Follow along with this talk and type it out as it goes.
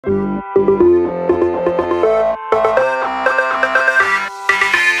Well,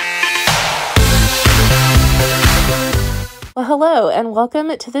 hello and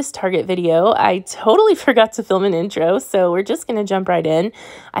welcome to this Target video. I totally forgot to film an intro, so we're just going to jump right in.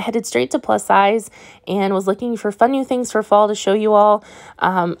 I headed straight to plus size and was looking for fun new things for fall to show you all.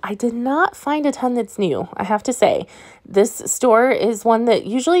 I did not find a ton that's new, I have to say. This store is one that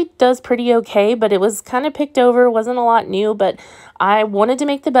usually does pretty okay, but it was kind of picked over, wasn't a lot new, but I wanted to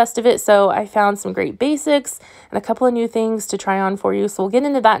make the best of it, so I found some great basics and a couple of new things to try on for you. So we'll get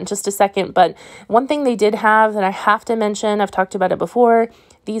into that in just a second, but one thing they did have that I have to mention, I've talked about it before,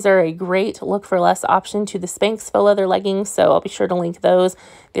 these are a great look for less option to the Spanx faux leather leggings, so I'll be sure to link those.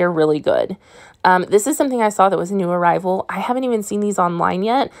 They're really good. This is something I saw that was a new arrival. I haven't even seen these online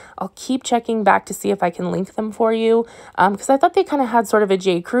yet. I'll keep checking back to see if I can link them for you because I thought they kind of had sort of a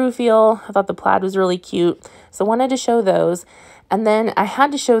J. Crew feel. I thought the plaid was really cute, so wanted to show those. And then I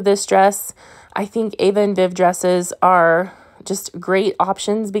had to show this dress. I think Ava and Viv dresses are just great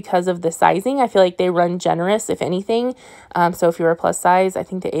options because of the sizing. I feel like they run generous, if anything. So if you're a plus size, I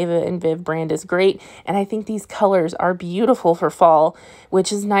think the Ava and Viv brand is great. And I think these colors are beautiful for fall,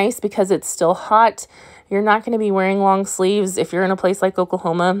 which is nice because it's still hot. You're not going to be wearing long sleeves if you're in a place like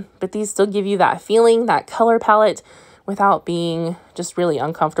Oklahoma, but these still give you that feeling, that color palette, without being just really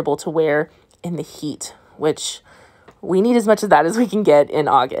uncomfortable to wear in the heat, which we need as much of that as we can get in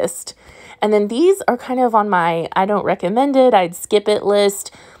August. And then these are kind of on my I don't recommend it, I'd skip it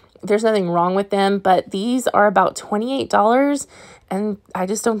list. There's nothing wrong with them, but these are about $28, and I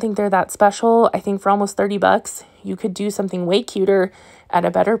just don't think they're that special. I think for almost 30 bucks, you could do something way cuter at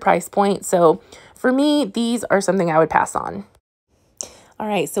a better price point. So for me, these are something I would pass on. All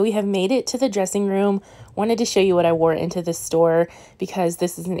right, so we have made it to the dressing room. Wanted to show you what I wore into this store because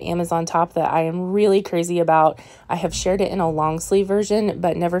this is an Amazon top that I am really crazy about. I have shared it in a long sleeve version,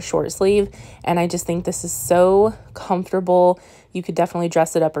 but never short sleeve. And I just think this is so comfortable. You could definitely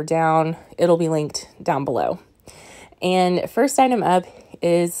dress it up or down. It'll be linked down below. And first item up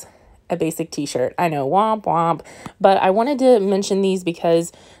is a basic t-shirt. I know, womp womp, but I wanted to mention these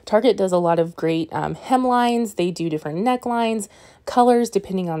because Target does a lot of great hemlines. They do different necklines, colors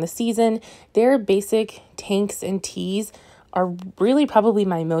depending on the season. Their basic tanks and tees are really probably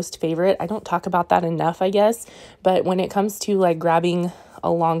my most favorite. I don't talk about that enough, I guess, but when it comes to like grabbing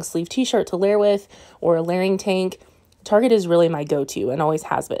a long sleeve t-shirt to layer with or a layering tank, Target is really my go-to and always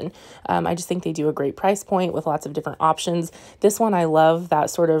has been. I just think they do a great price point with lots of different options. This one, I love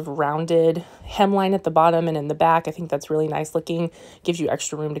that sort of rounded hemline at the bottom and in the back. I think that's really nice looking. Gives you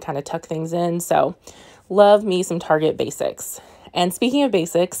extra room to kind of tuck things in. So love me some Target basics. And speaking of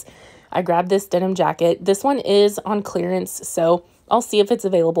basics, I grabbed this denim jacket. This one is on clearance, so I'll see if it's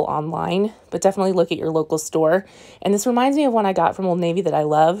available online, but definitely look at your local store. And this reminds me of one I got from Old Navy that I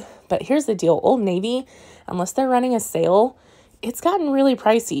love. But here's the deal, Old Navy, unless they're running a sale, it's gotten really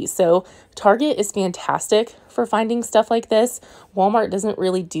pricey. So Target is fantastic for finding stuff like this. Walmart doesn't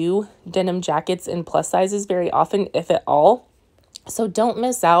really do denim jackets in plus sizes very often, if at all. So don't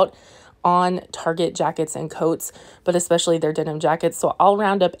miss out on Target jackets and coats, but especially their denim jackets. So I'll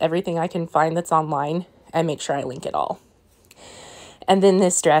round up everything I can find that's online and make sure I link it all. And then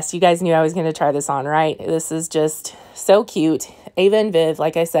this dress, you guys knew I was going to try this on, right? This is just so cute. Ava and Viv,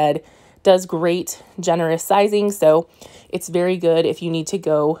 like I said, does great generous sizing, so it's very good if you need to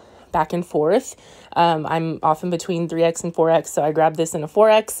go back and forth. I'm often between 3X and 4X, so I grabbed this in a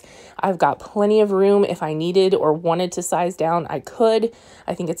 4X. I've got plenty of room if I needed or wanted to size down, I could.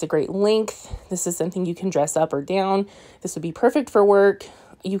 I think it's a great length. This is something you can dress up or down. This would be perfect for work.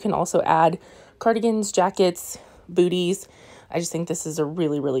 You can also add cardigans, jackets, booties. I just think this is a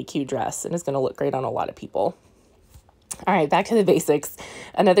really, really cute dress and it's going to look great on a lot of people. All right, back to the basics.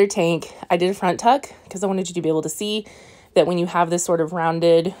 Another tank. I did a front tuck because I wanted you to be able to see that when you have this sort of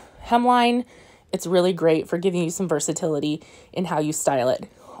rounded hemline, it's really great for giving you some versatility in how you style it.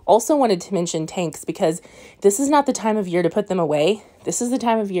 Also wanted to mention tanks because this is not the time of year to put them away. This is the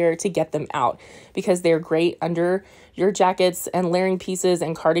time of year to get them out because they're great under your jackets and layering pieces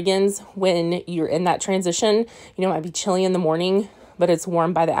and cardigans when you're in that transition. You know, it might be chilly in the morning, but it's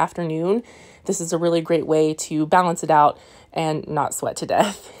warm by the afternoon. This is a really great way to balance it out and not sweat to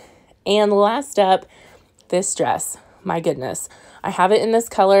death. And last up, this dress. My goodness. I have it in this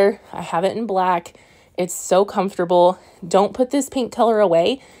color. I have it in black. It's so comfortable. Don't put this pink color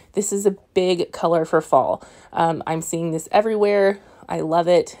away. This is a big color for fall. I'm seeing this everywhere. I love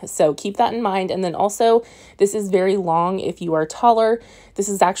it. So keep that in mind. And then also, this is very long if you are taller. This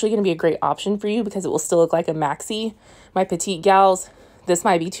is actually going to be a great option for you because it will still look like a maxi. My petite gals, this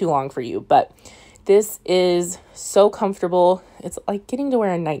might be too long for you, but This is so comfortable. It's like getting to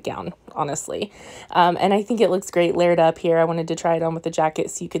wear a nightgown, honestly. And I think it looks great layered up here. I wanted to try it on with the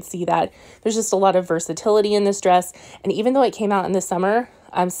jacket so you could see that. There's just a lot of versatility in this dress. And even though it came out in the summer,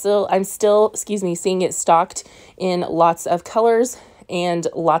 I'm still, seeing it stocked in lots of colors and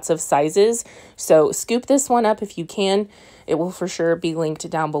lots of sizes. So scoop this one up if you can. It will for sure be linked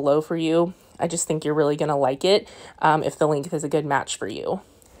down below for you. I just think you're really going to like it if the length is a good match for you.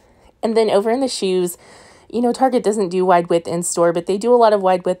 And then over in the shoes, Target doesn't do wide width in store, but they do a lot of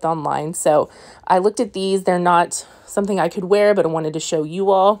wide width online. So I looked at these. They're not something I could wear, but I wanted to show you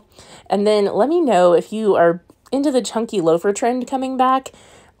all. And then let me know if you are into the chunky loafer trend coming back.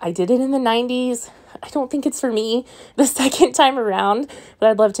 I did it in the 90s. I don't think it's for me the second time around, but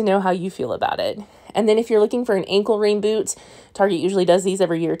I'd love to know how you feel about it. And then if you're looking for an ankle rain boot, Target usually does these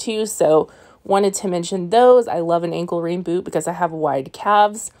every year too. So wanted to mention those. I love an ankle rain boot because I have wide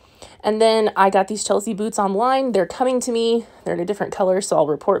calves. And then I got these Chelsea boots online. They're coming to me. They're in a different color, so I'll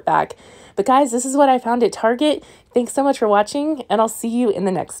report back. But guys, this is what I found at Target. Thanks so much for watching, and I'll see you in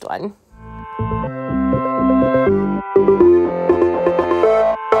the next one.